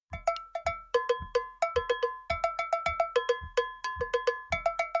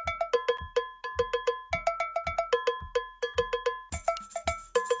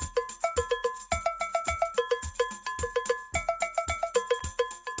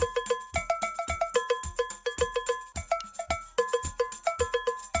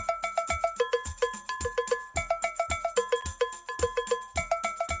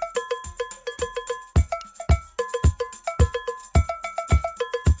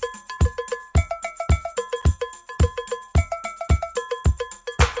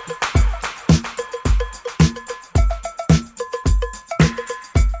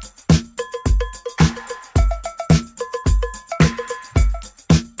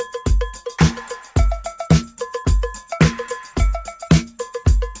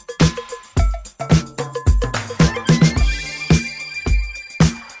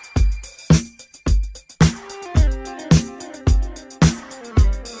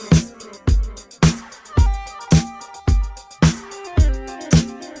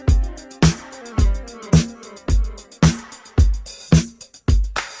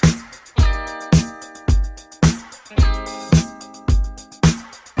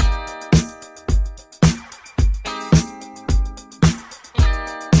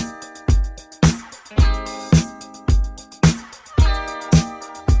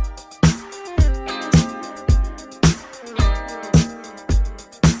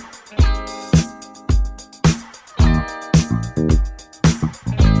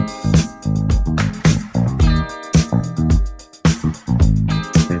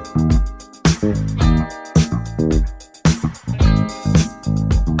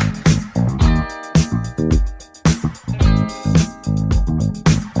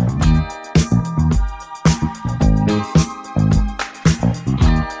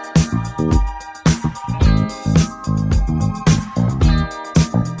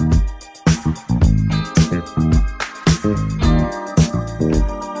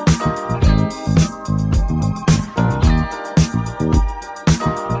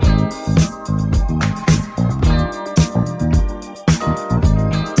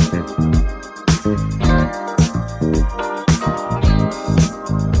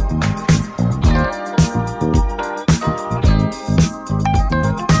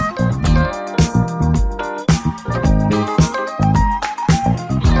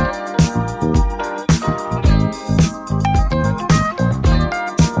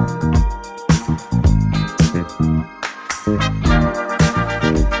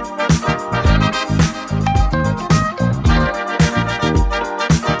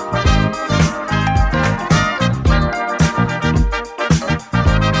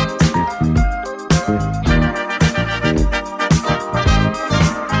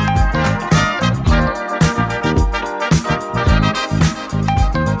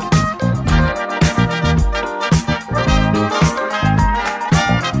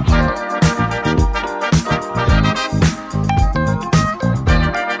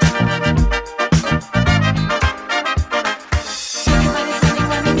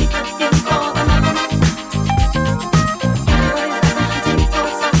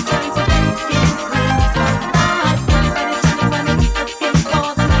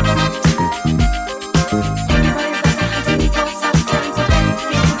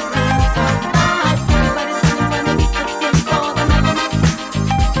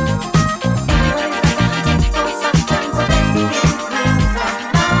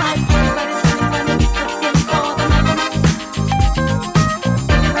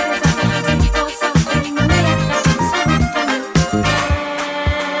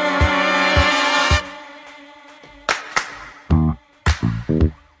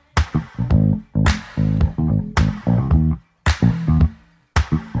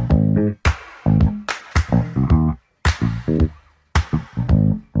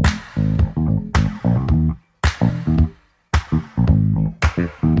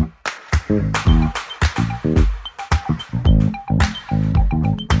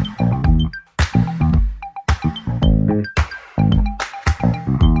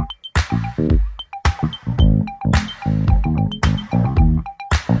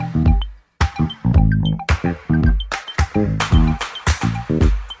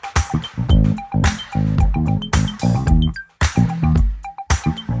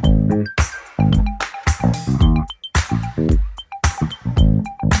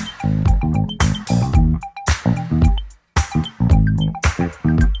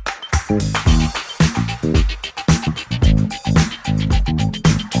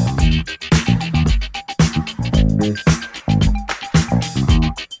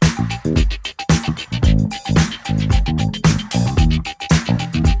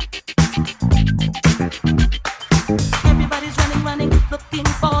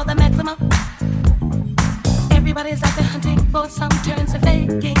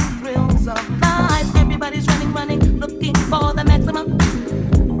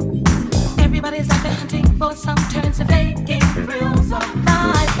some turns of faking thrills of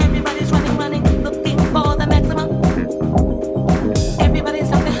life. Everybody's running, running, looking for the maximum.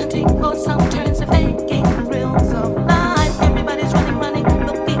 Everybody's out there hunting for some turns of faking thrills of life. Everybody's running, running,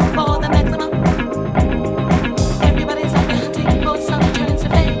 looking for the maximum. Everybody's out there hunting for some turns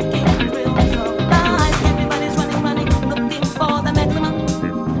of faking thrills of life. Everybody's running, running, looking for the maximum.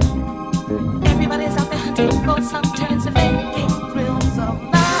 Everybody's out there hunting for some turns of faking thrills of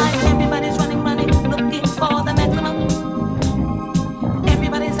life. Everybody's running, running, looking for the maximum.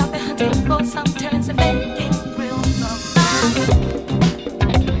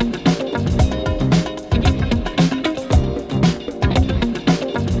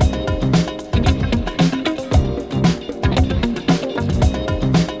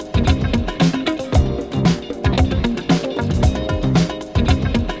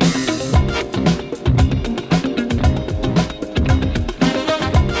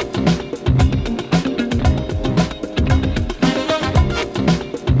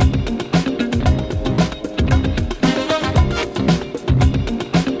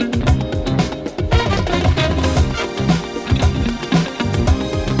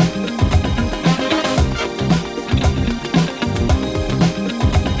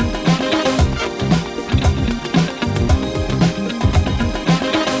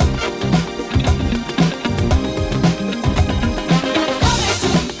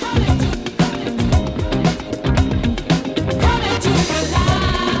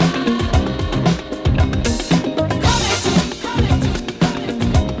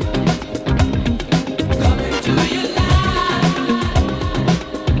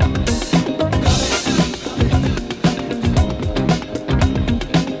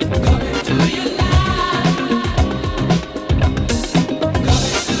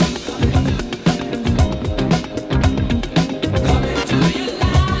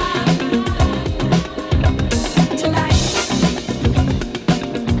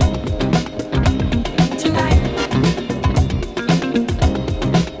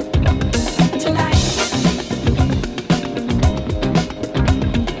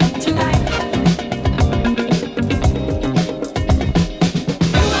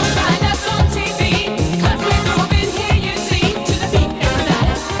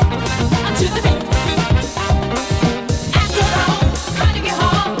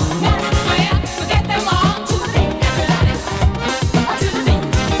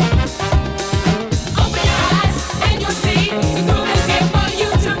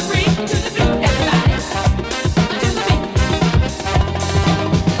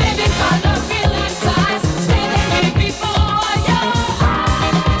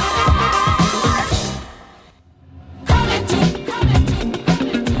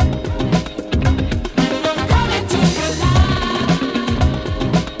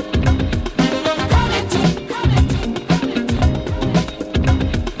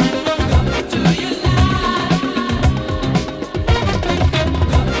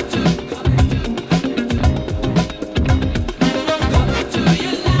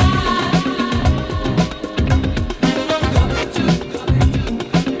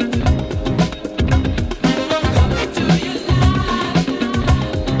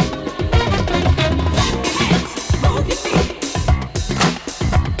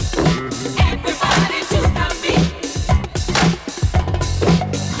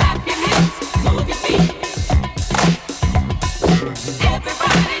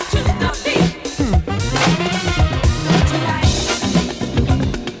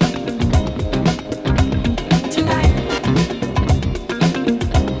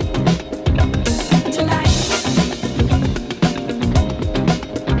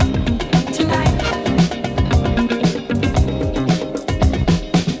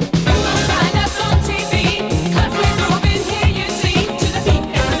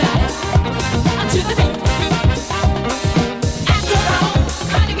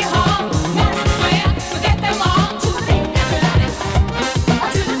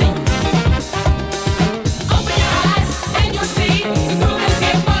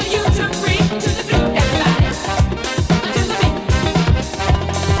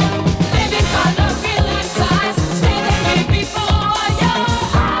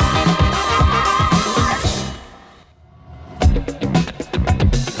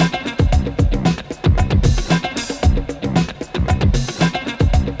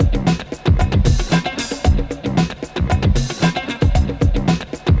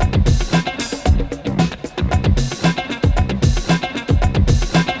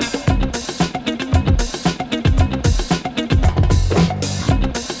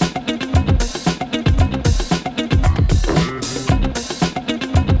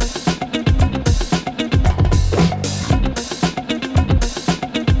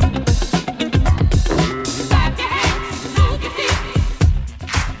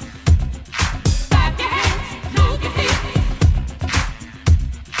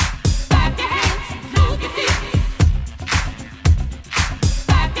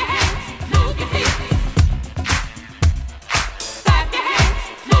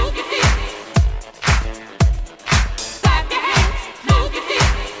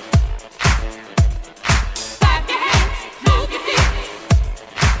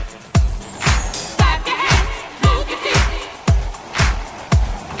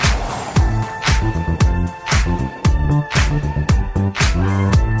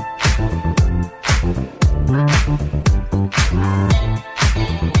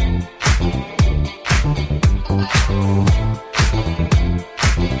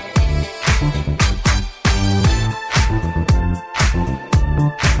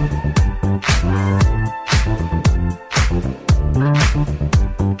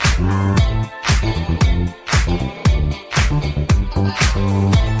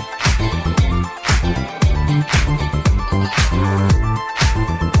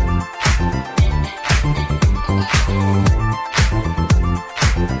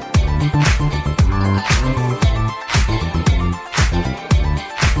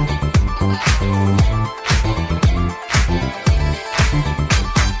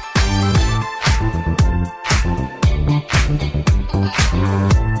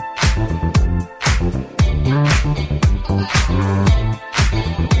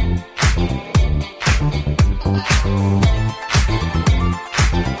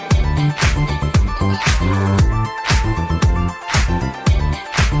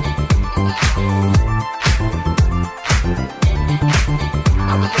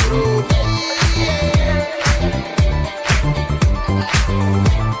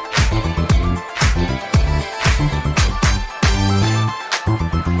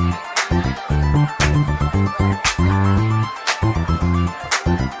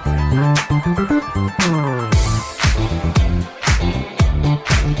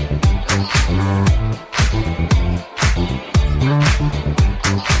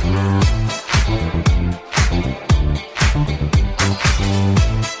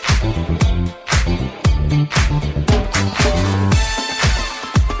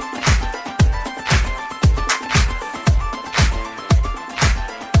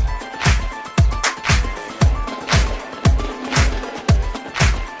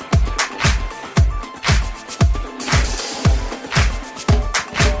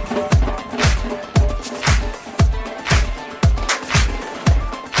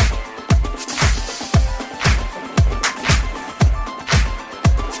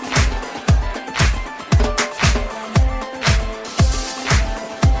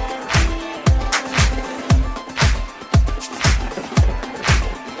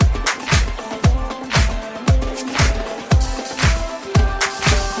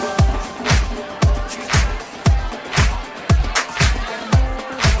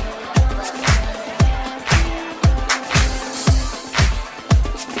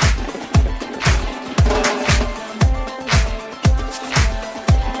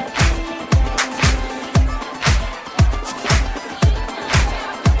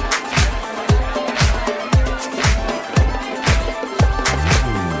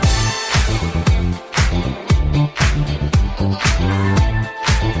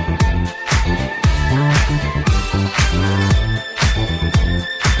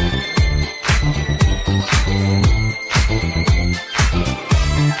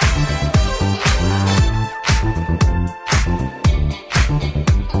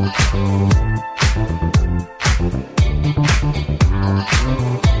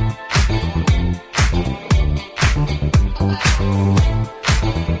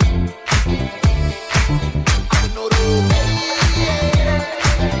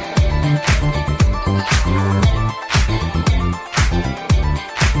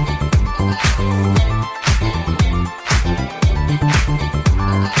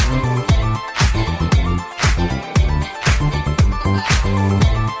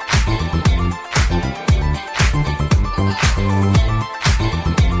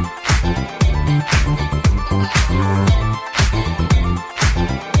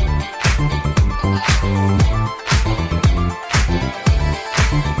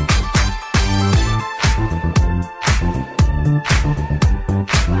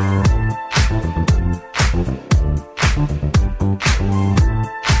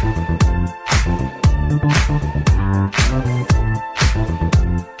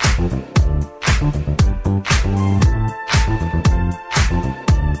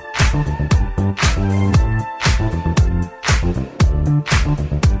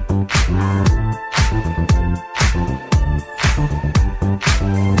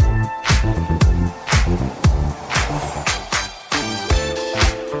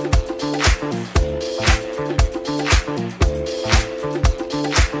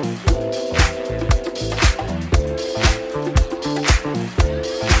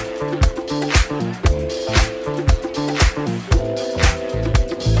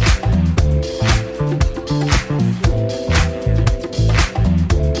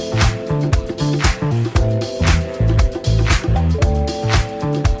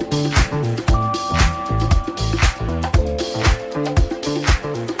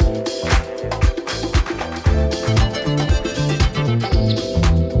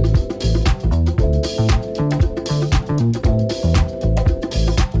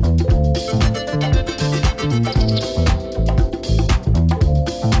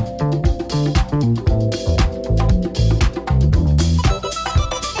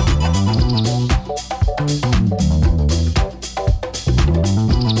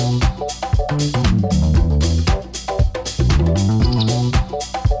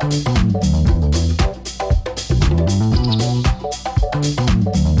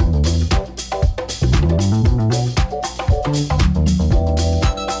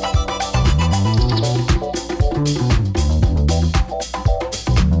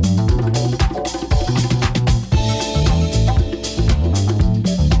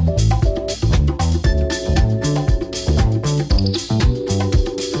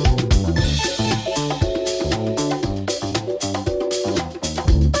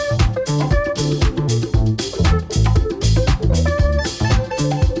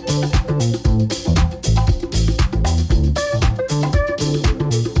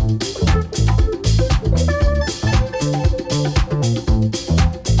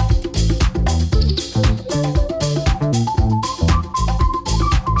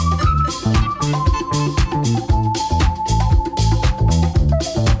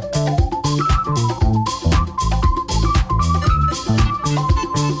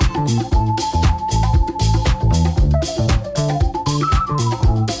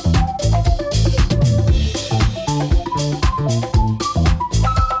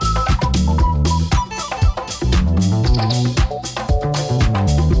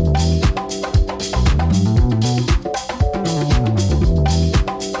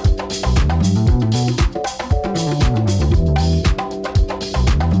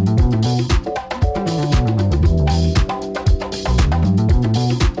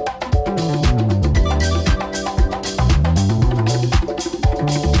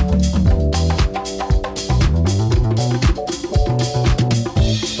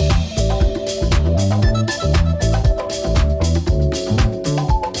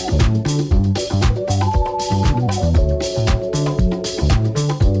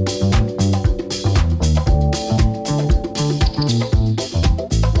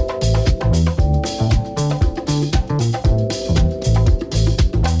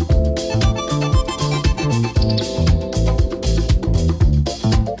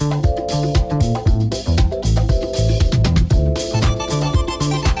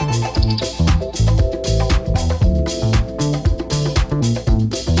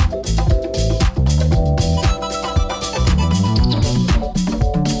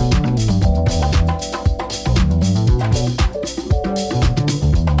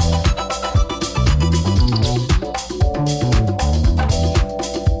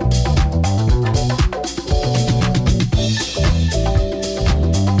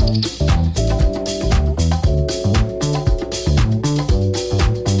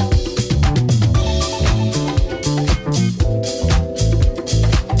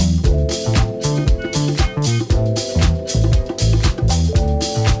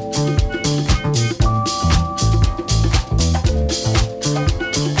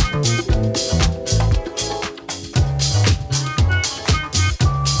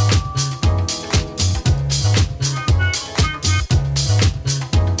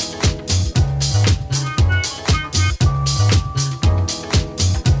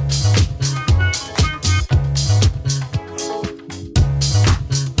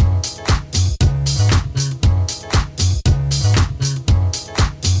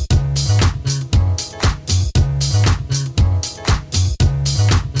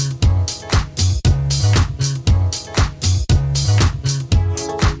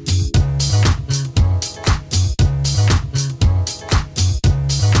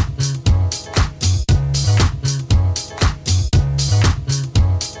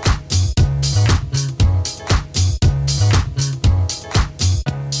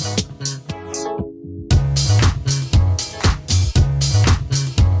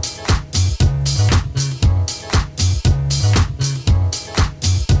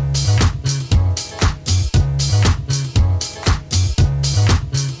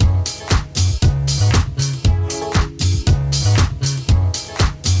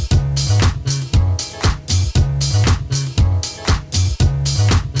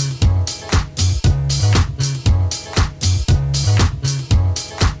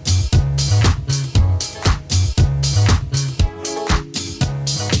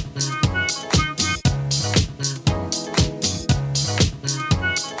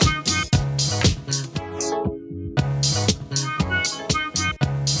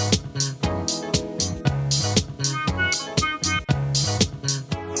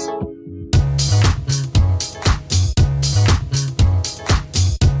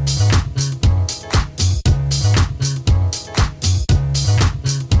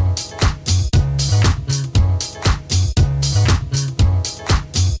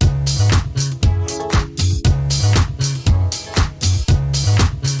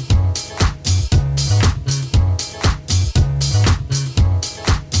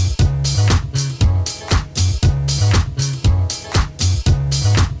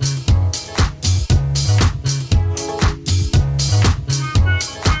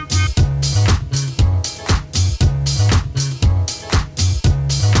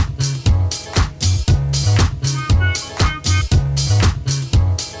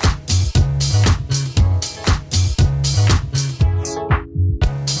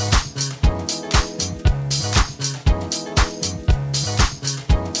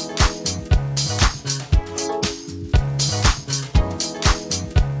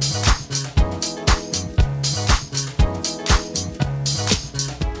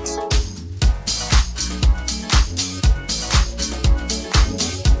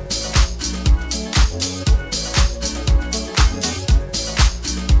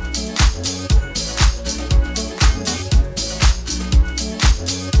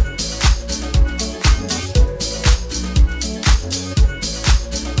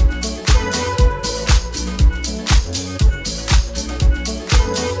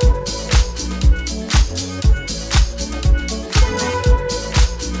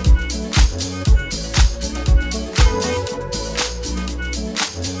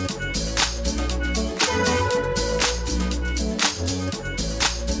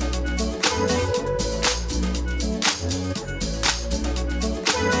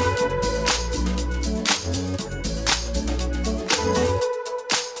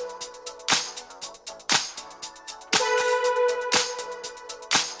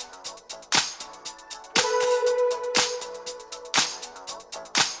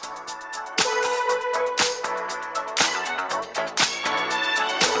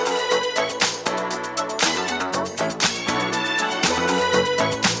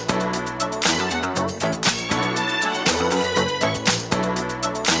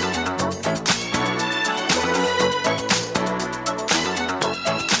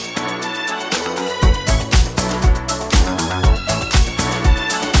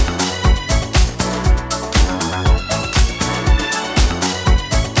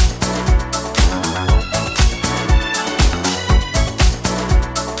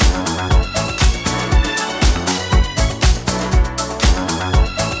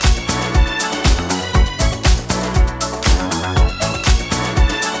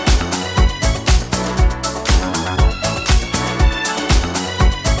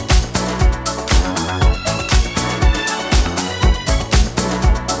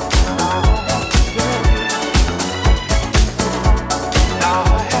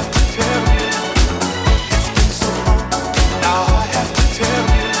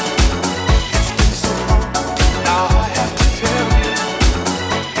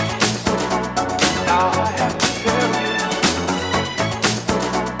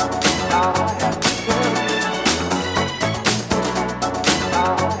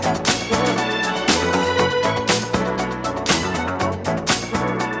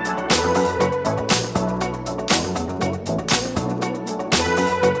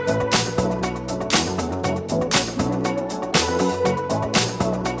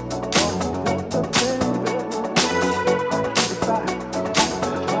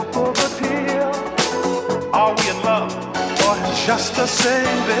 just the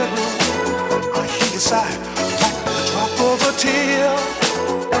same bedroom. I hear your sigh, like the drop of a tear.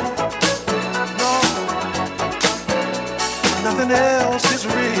 No, nothing else is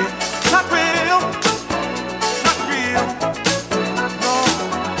real. Not real, not real. No,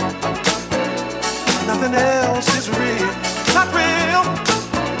 nothing else is real. Not real,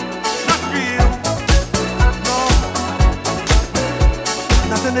 not real. No,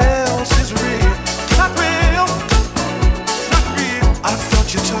 nothing else is real. Not real, not real. I felt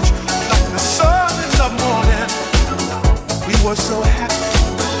your touch like the sun in the morning. We were so happy,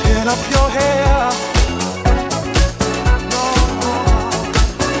 pin up your hair. No,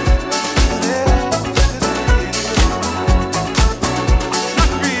 nothing else is real.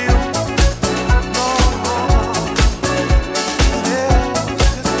 Not real. No, nothing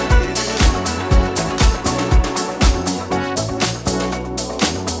else is real.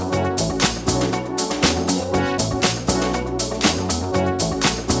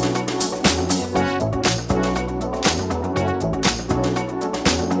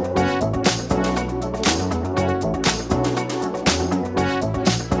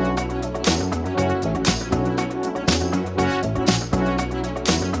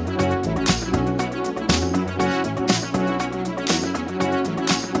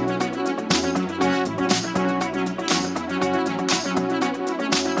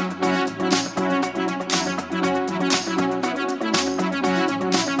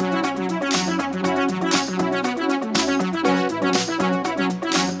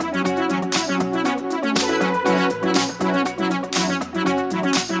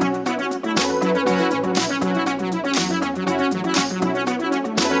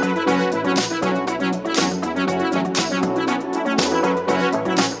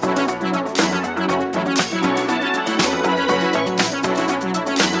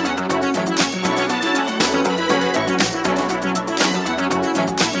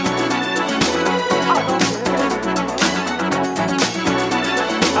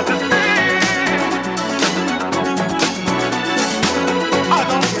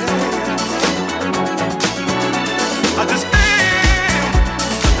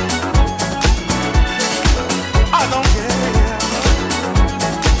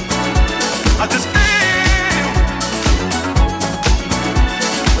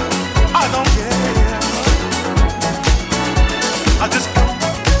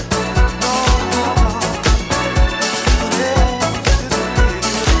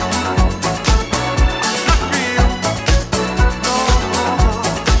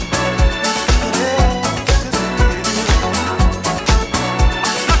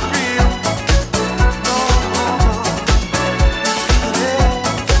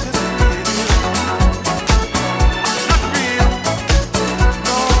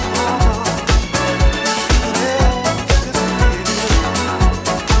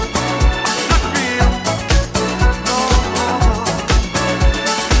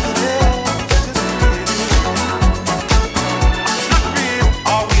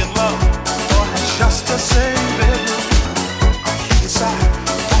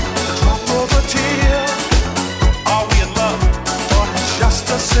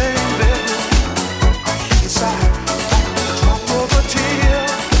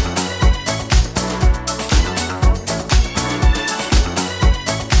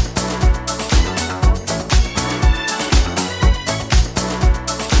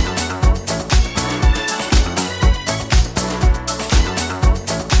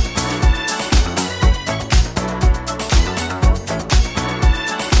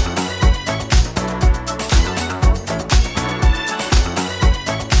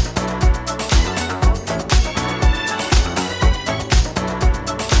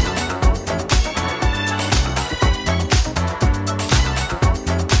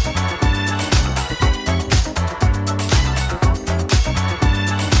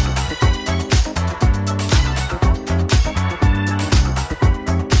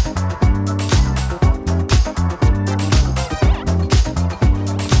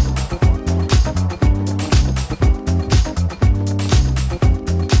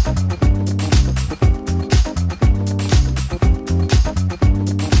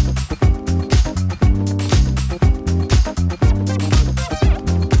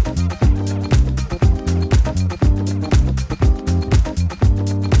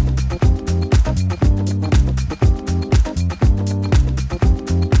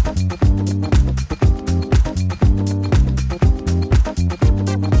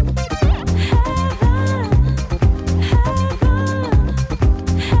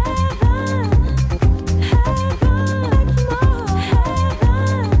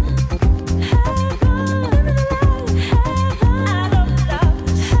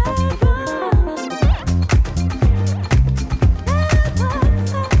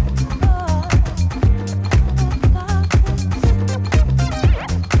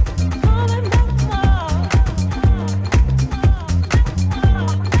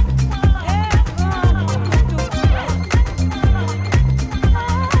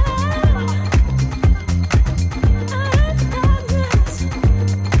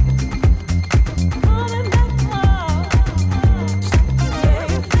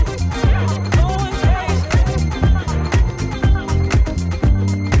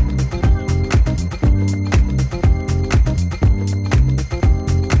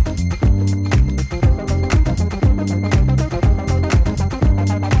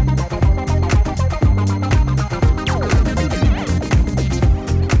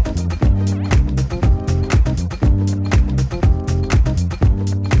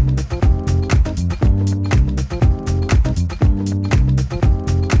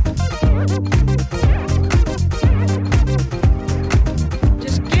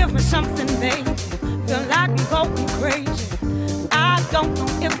 baby. Feel like I'm going crazy. I don't know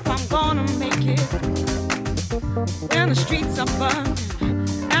if I'm gonna make it. When the streets are burning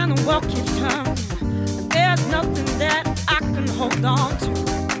and the world keeps turning, there's nothing that I can hold on to.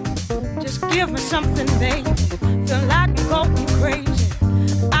 Just give me something, baby. Feel like I'm going crazy.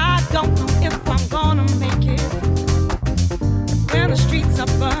 I don't know if I'm gonna make it. When the streets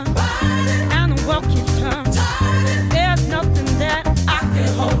are burning and the world keeps turning, there's nothing that I can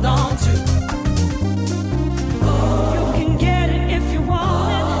hold on to. You can get it if you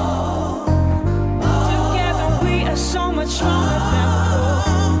want it. Together we are so much stronger than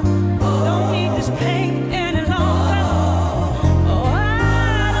before. Don't need this pain any longer. Oh,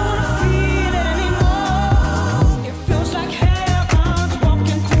 I don't wanna feel it anymore. It feels like heaven's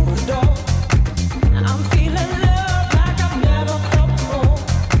walking through the door. I'm feeling love like I've never felt before.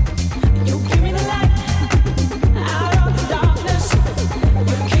 You give me the light out of the darkness.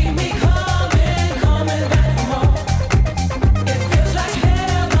 You keep me coming, coming back for more. It feels like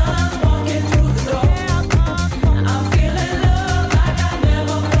heaven's walking through the door. I'm feeling love like I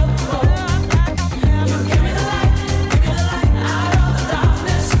never felt before. You give me the light out of the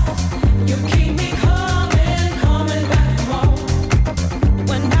darkness. You keep me coming, coming back for more.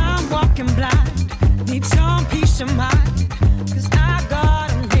 When I'm walking blind, need some peace of mind, 'cause I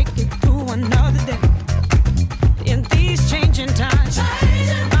gotta make it through another day. In these changing times,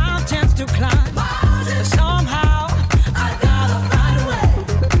 mountains to climb, but somehow I gotta find a way.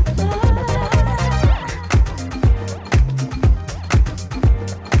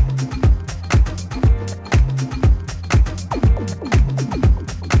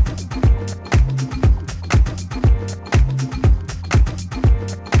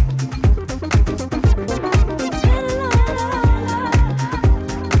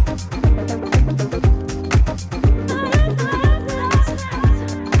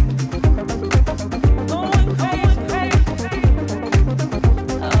 Going crazy.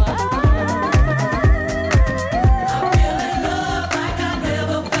 I'm feeling love like I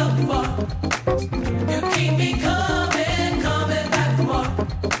never felt before. You keep me coming, coming back for more.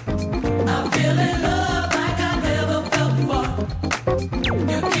 I'm feeling love like I never felt before.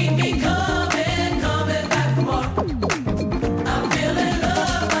 You keep me coming, coming back for more. I'm feeling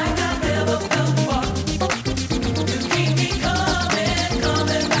love like I never felt before. You keep me coming,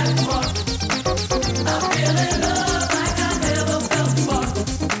 coming back for more. I'm feeling love like I never felt before.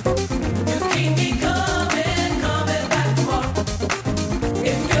 You keep me coming, coming back for more.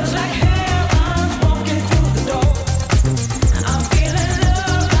 It feels like heaven's walking through the door. I'm feeling love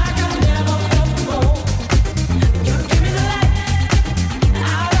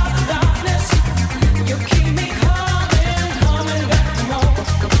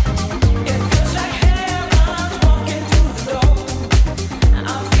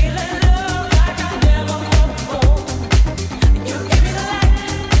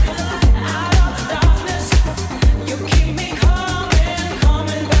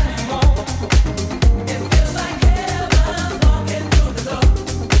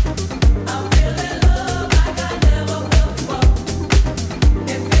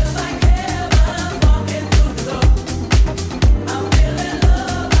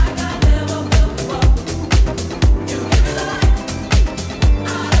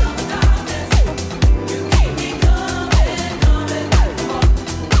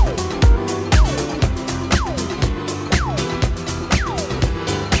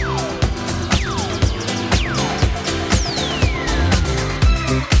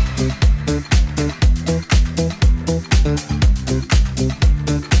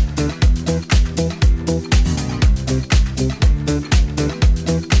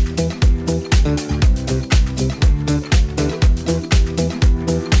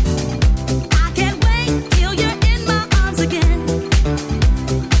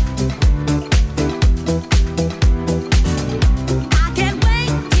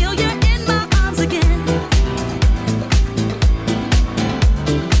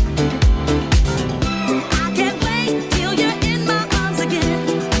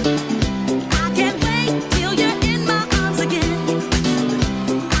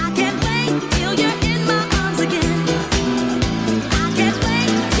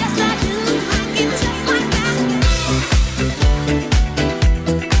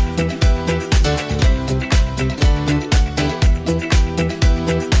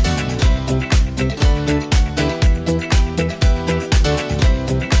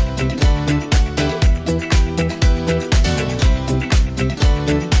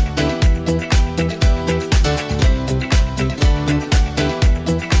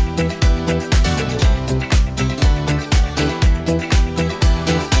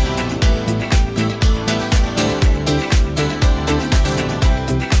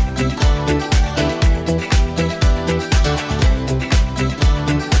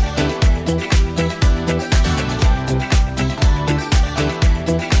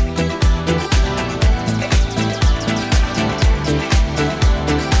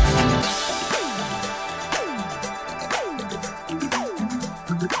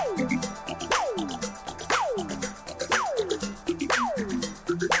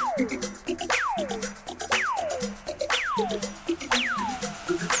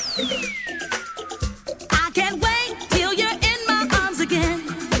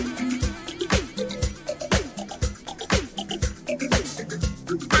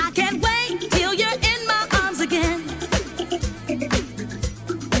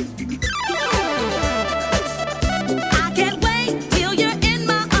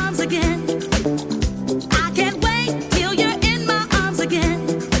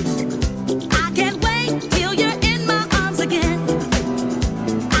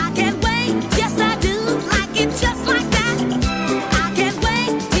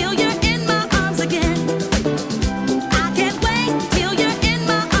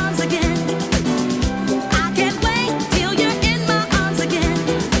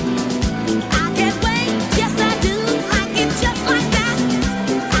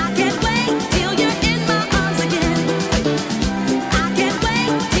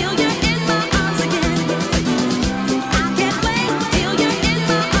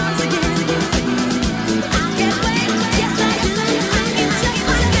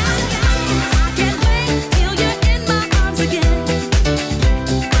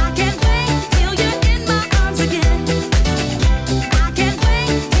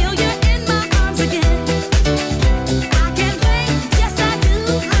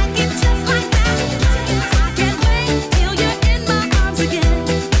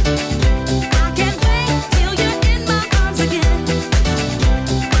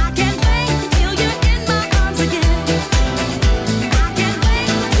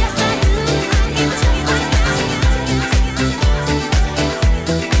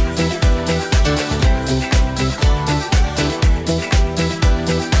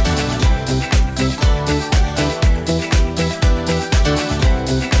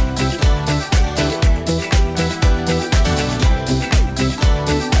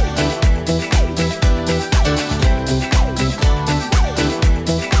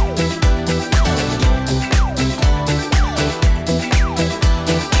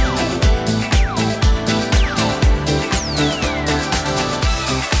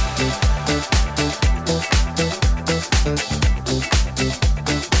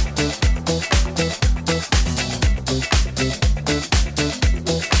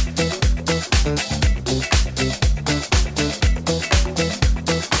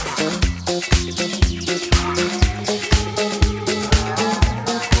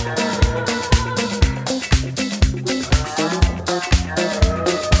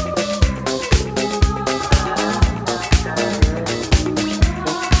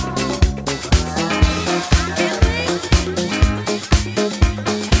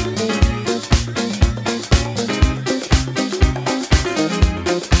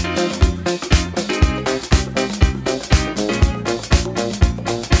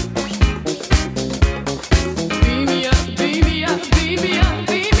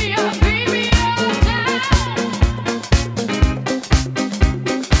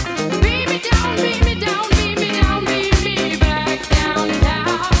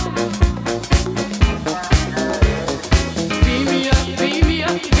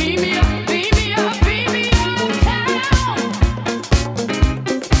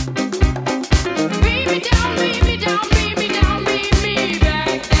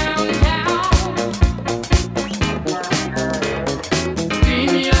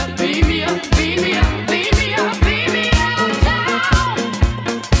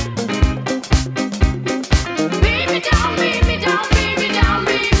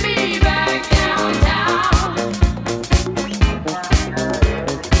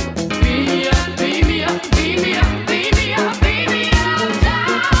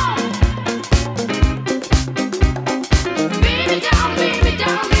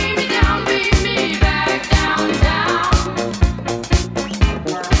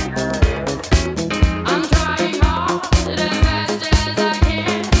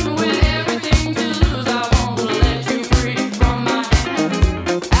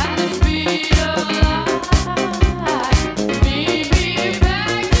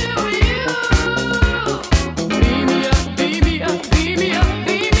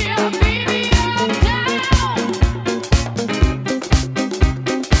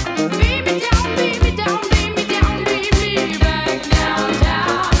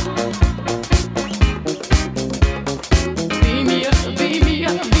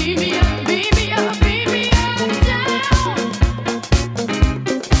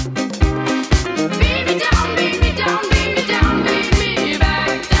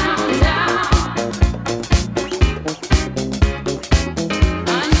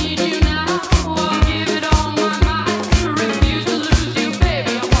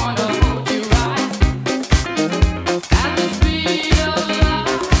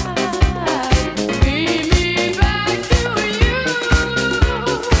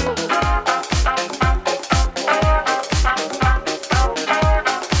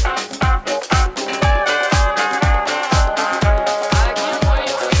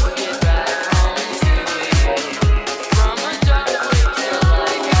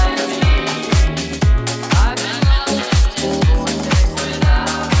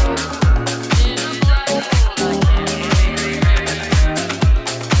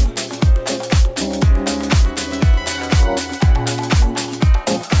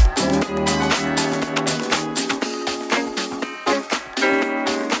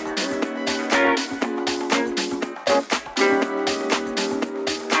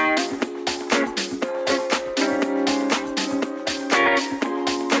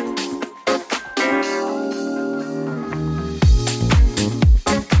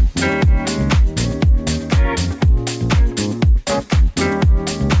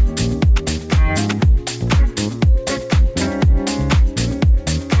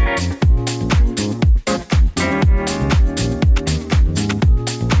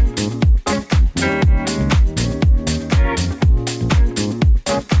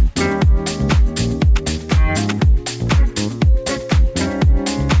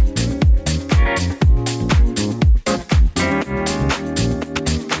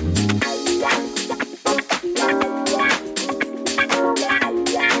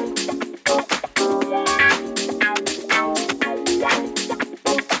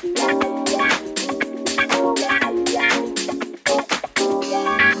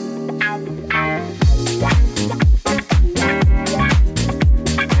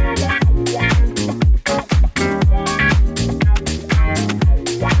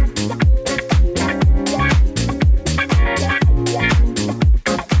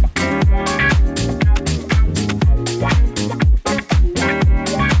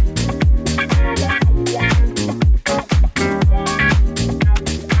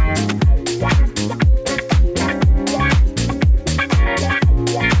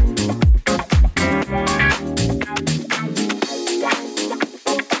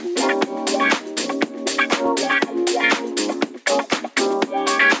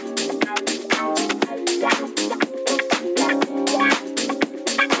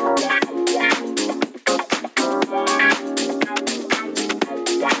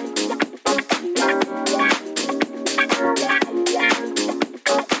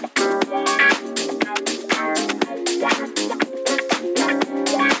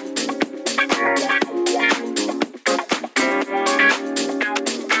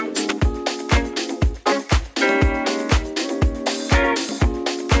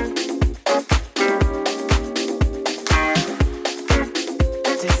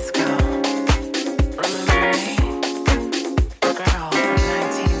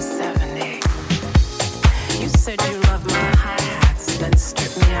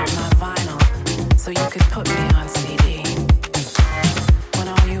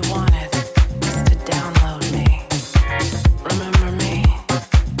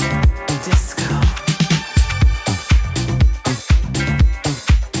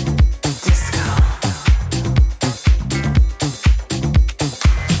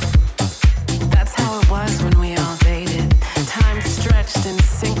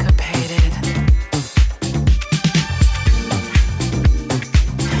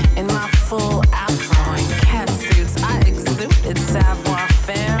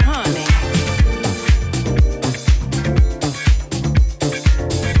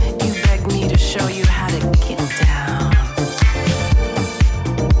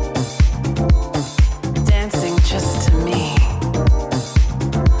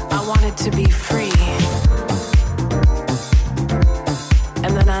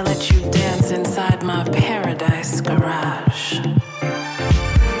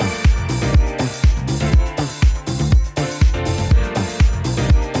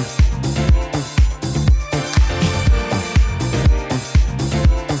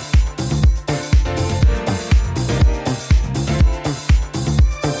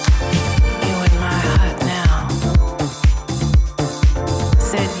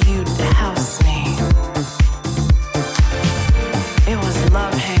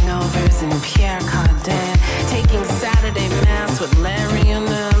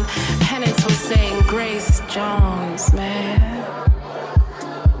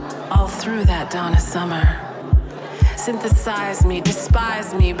through that dawn of summer. Synthesize me,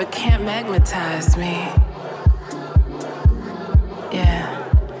 despise me, but can't magnetize me.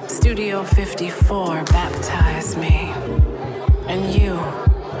 Yeah, Studio 54 baptized me. And you,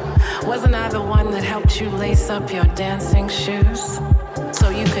 wasn't I the one that helped you lace up your dancing shoes? So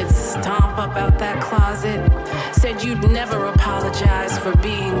you could stomp up out that closet? Said you'd never apologize for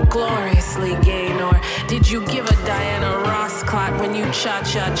being gloriously gay, nor did you give a Diana Ross clot when you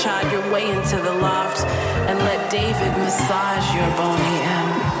cha-cha-cha'd your way into the loft and let David massage your bony end.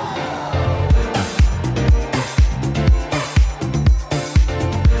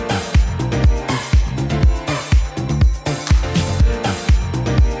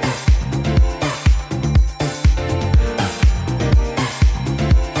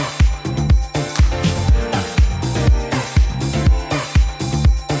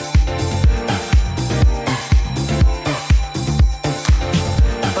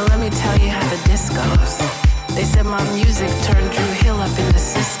 My music turned Drew Hill up into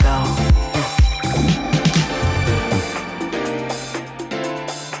Cisco.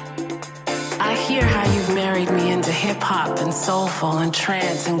 I hear how you've married me into hip-hop and soulful and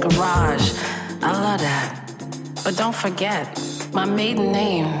trance and garage. I love that. But don't forget, my maiden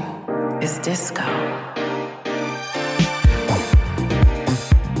name is Disco.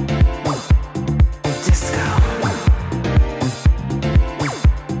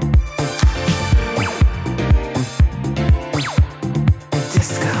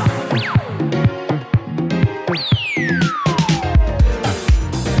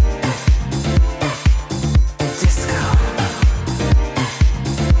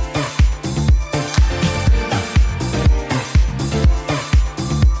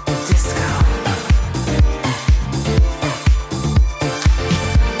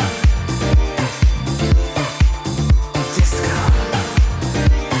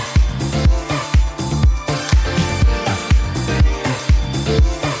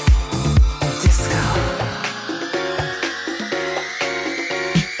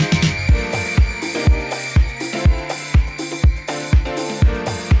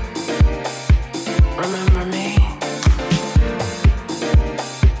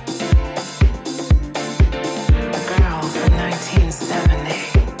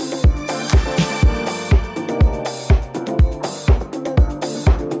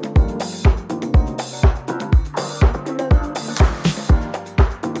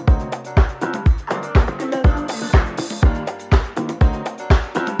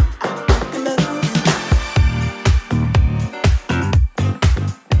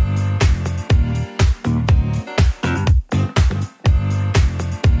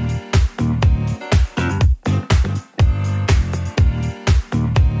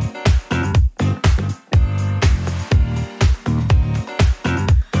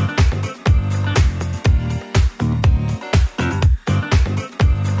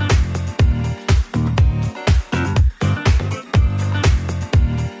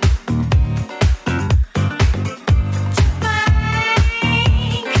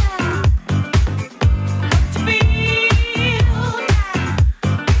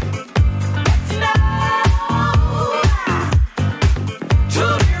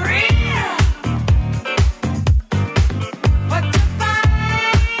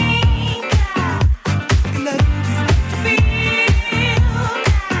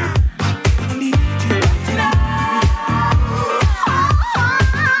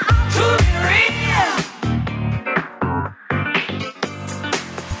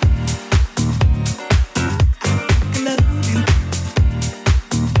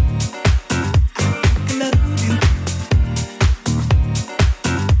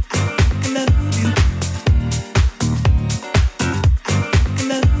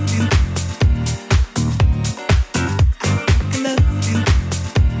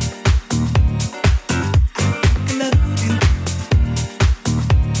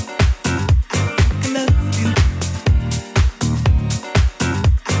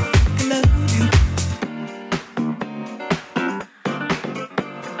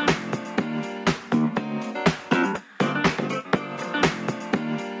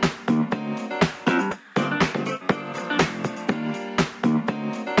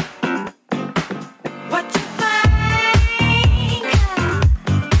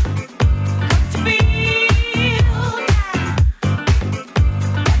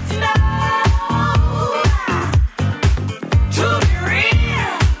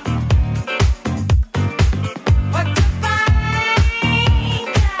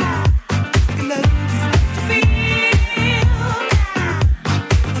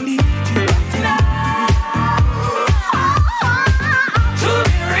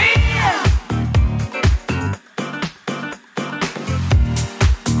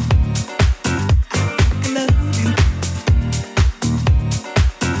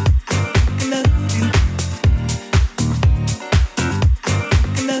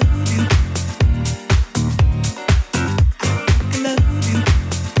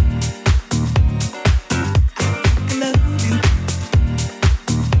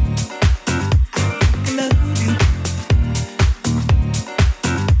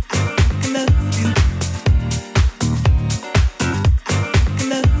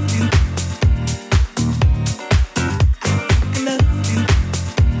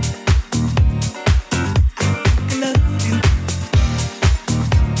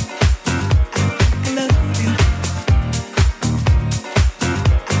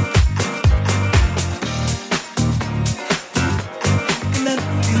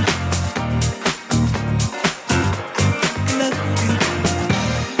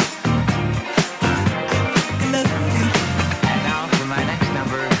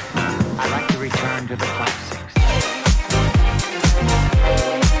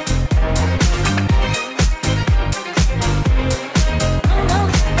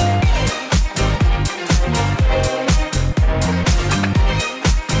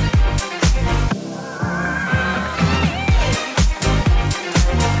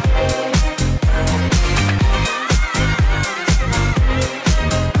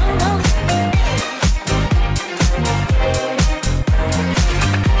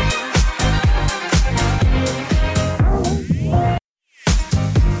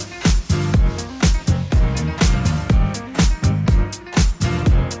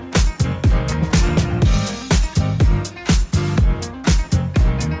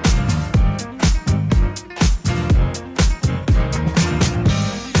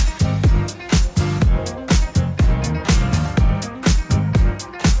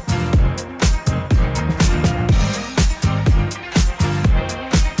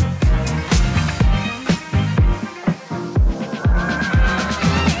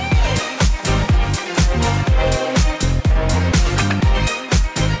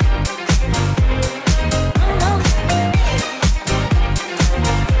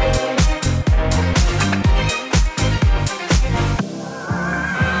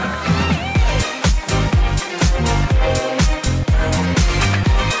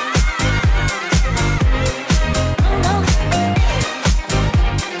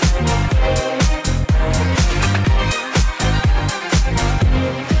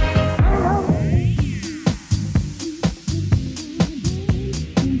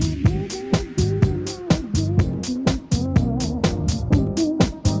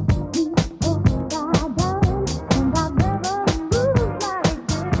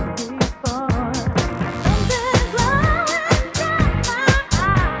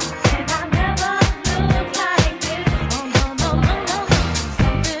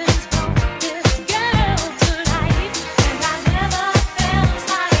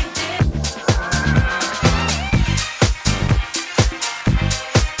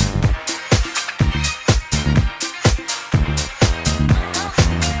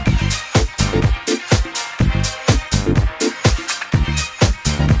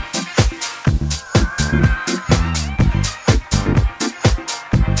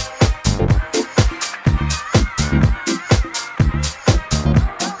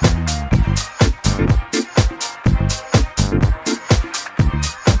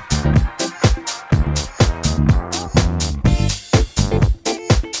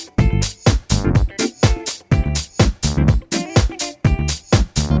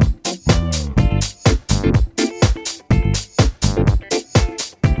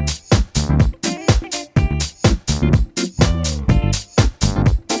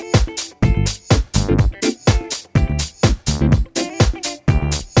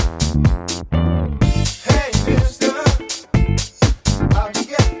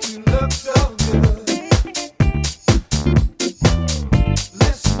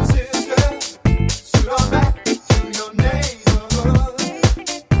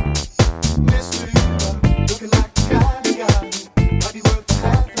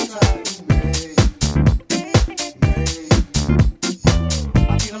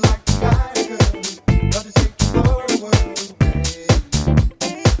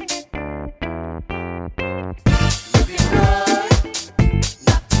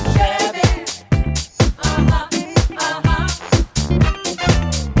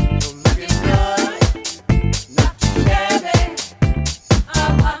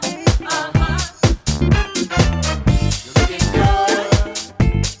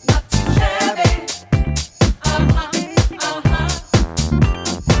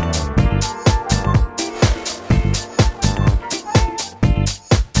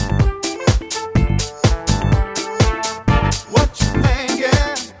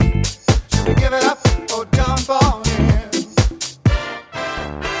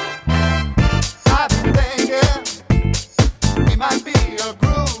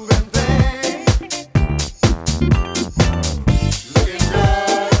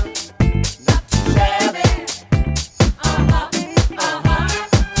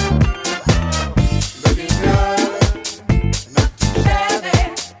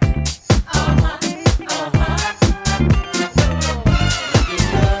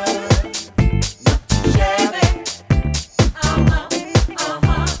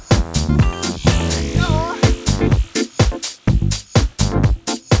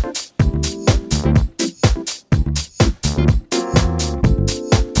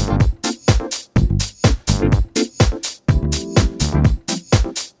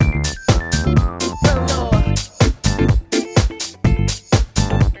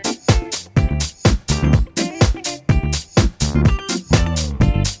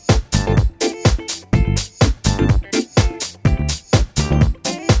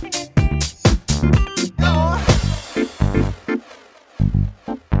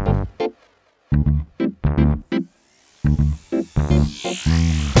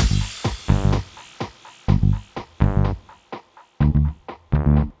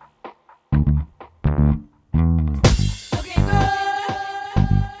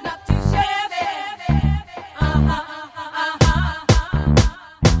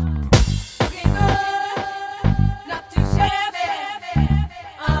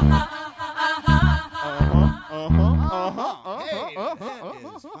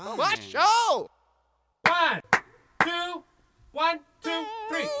 What show? 1, 2, 1, 2,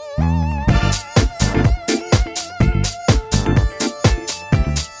 3.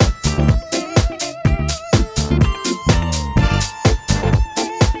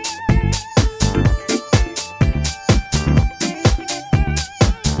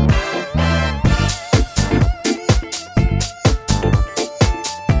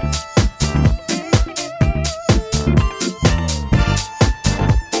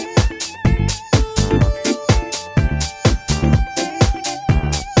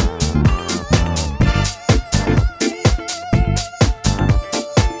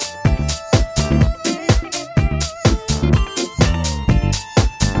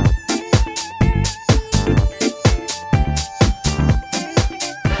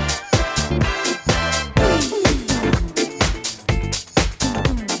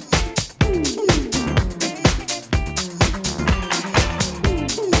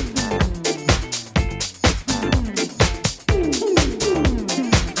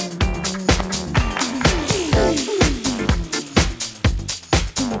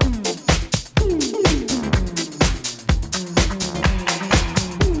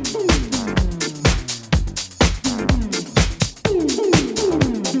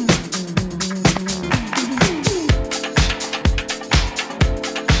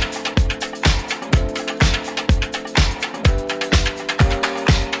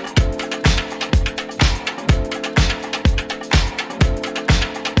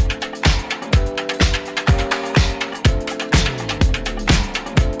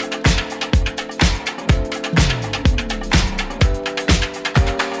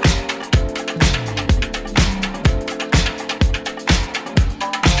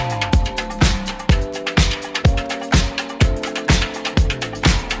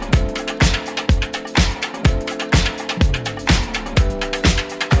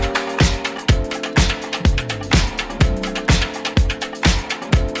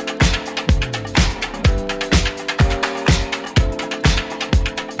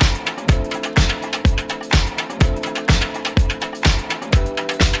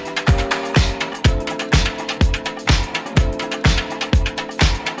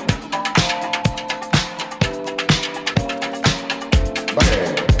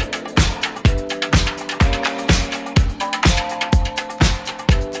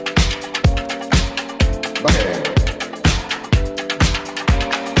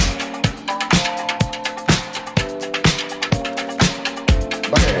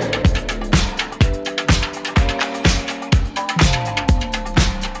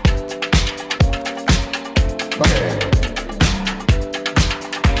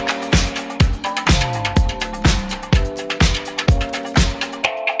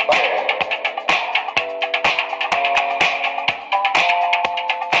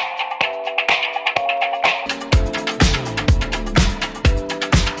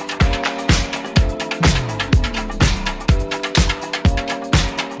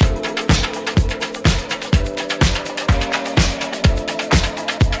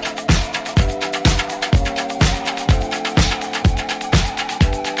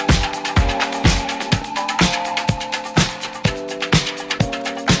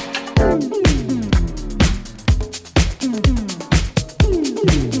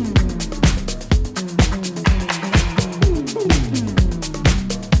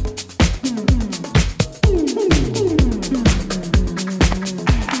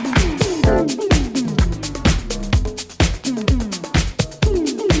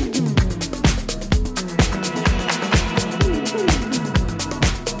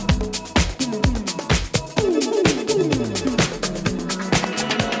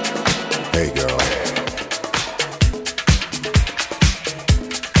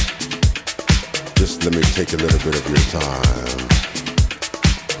 take a little bit of your time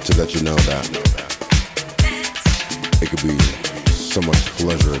to let you know that it could be so much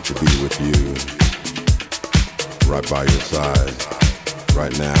pleasure to be with you right by your side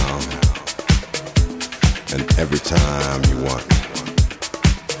right now and every time you want.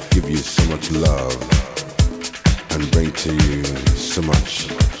 Give you so much love and bring to you so much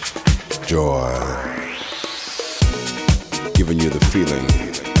joy. Giving you the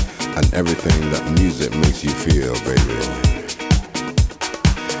feeling and everything that music makes you feel, baby.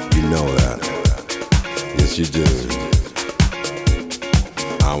 You know that. Yes, you do.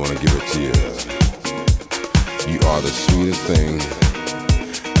 I want to give it to you. You are the sweetest thing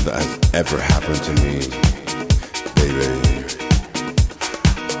that has ever happened to me, baby.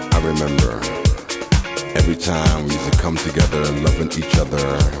 I remember Every time we used to come together, loving each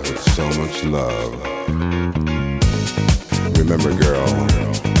other with so much love. Remember, girl,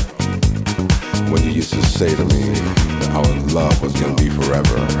 when you used to say to me that our love was gonna be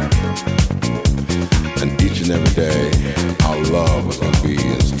forever. And each and every day, our love was gonna be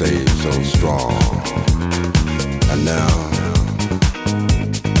and stay so strong. And now,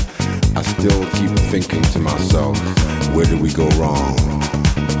 I still keep thinking to myself, where did we go wrong?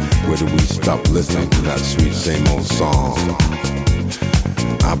 Where did we stop listening to that sweet same old song?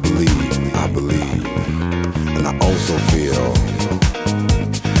 I believe, and I also feel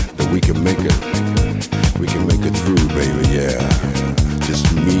that we can make it through, baby, yeah.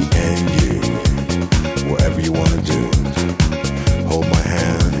 Just me and you, whatever you wanna do. Hold my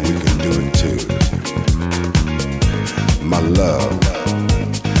hand, we can do it too. My love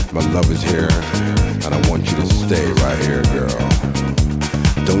is here, and I want you to stay right here, girl.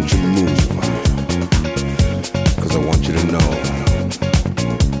 Don't you move, 'cause I want you to know.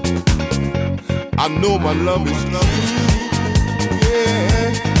 I know my love is love,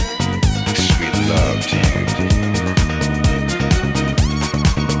 yeah. Sweet love to you.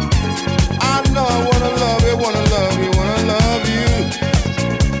 I know I wanna love you, wanna love you, wanna love you.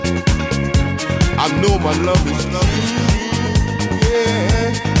 I know my love is love, yeah.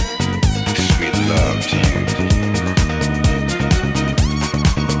 Sweet love to you.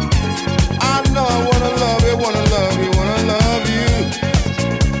 I know I wanna love you, wanna love you, wanna love you.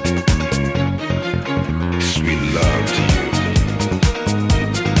 Sweet love to you.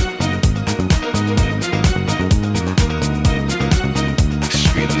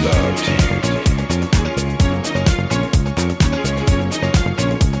 Sweet love to you.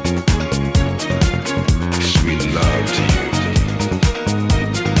 Sweet love to you.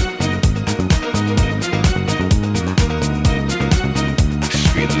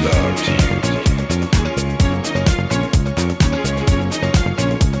 Sweet love to you.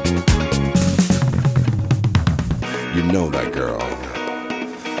 You know that, girl.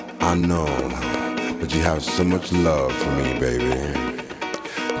 I know that you have so much love for me, baby.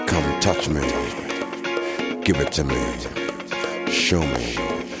 Come touch me. Give it to me. Show me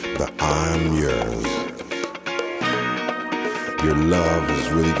that I'm yours. Your love has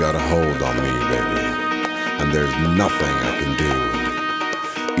really got a hold on me, baby. And there's nothing I can do.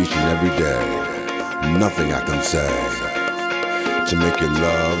 Each and every day, nothing I can say to make your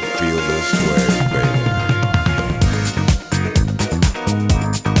love feel this way, baby.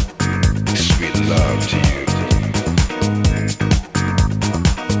 Sweet love to you.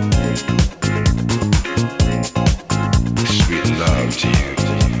 Sweet love to you.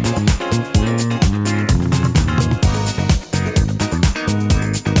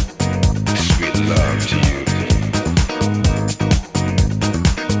 Sweet love to you.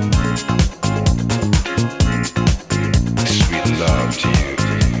 Sweet love to you.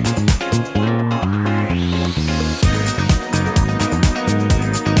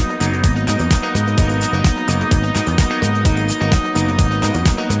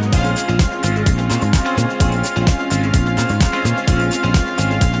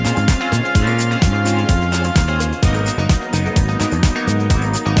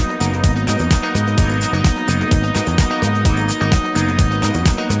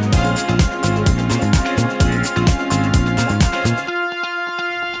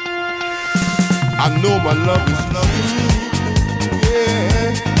 I know my love is love,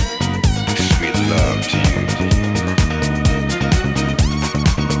 yeah. Sweet love to you.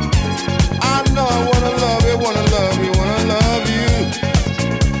 I know I wanna love you, wanna love you, wanna love you.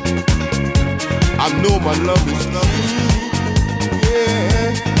 I know my love is love, yeah.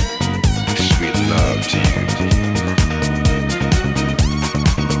 Sweet love to you.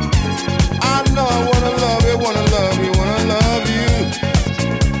 I know I wanna love you, wanna love you, wanna love you.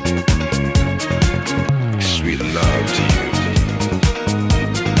 Sweet love to you.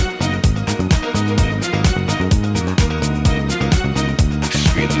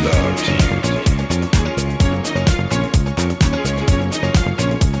 Sweet love to you.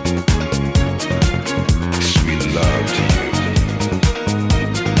 Sweet love to you.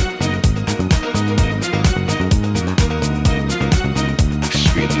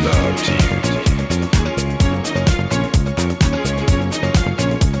 Sweet love to you.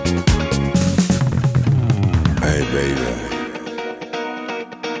 Hey, baby,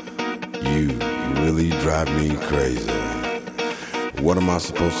 you really drive me crazy. What am I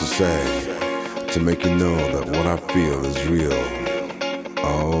supposed to say to make you know that what I feel is real?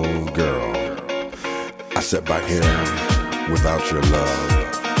 Oh, girl, I sit back here without your love,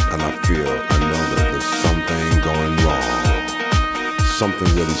 and I know that there's something going wrong, something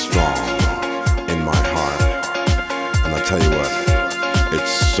really strong in my heart. tell you what,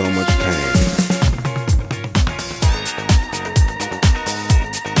 it's so much pain.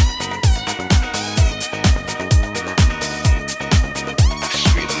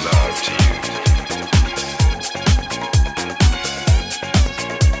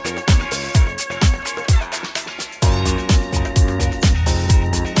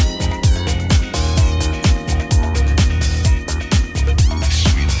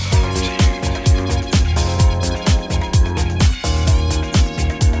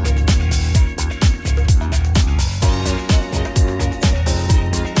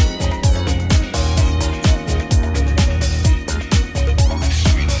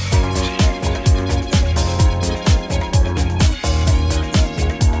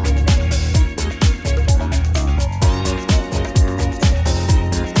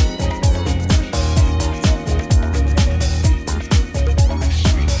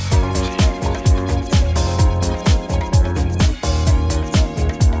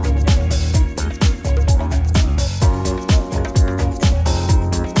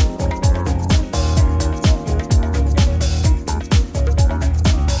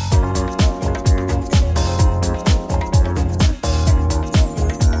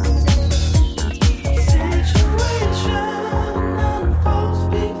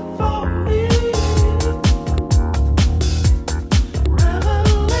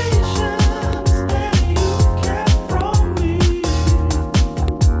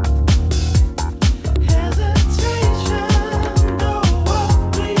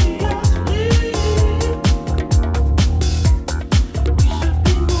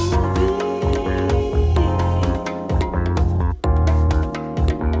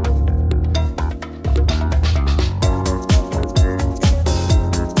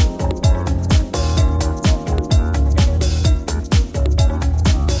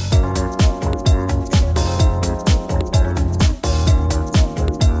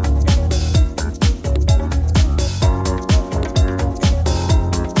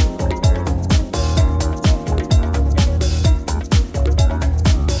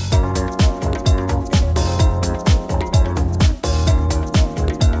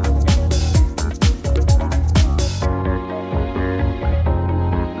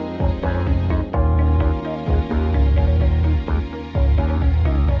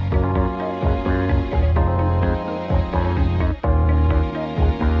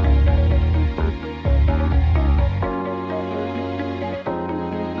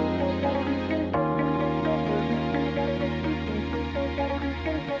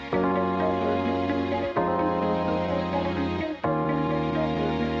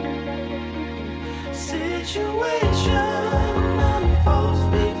 Situation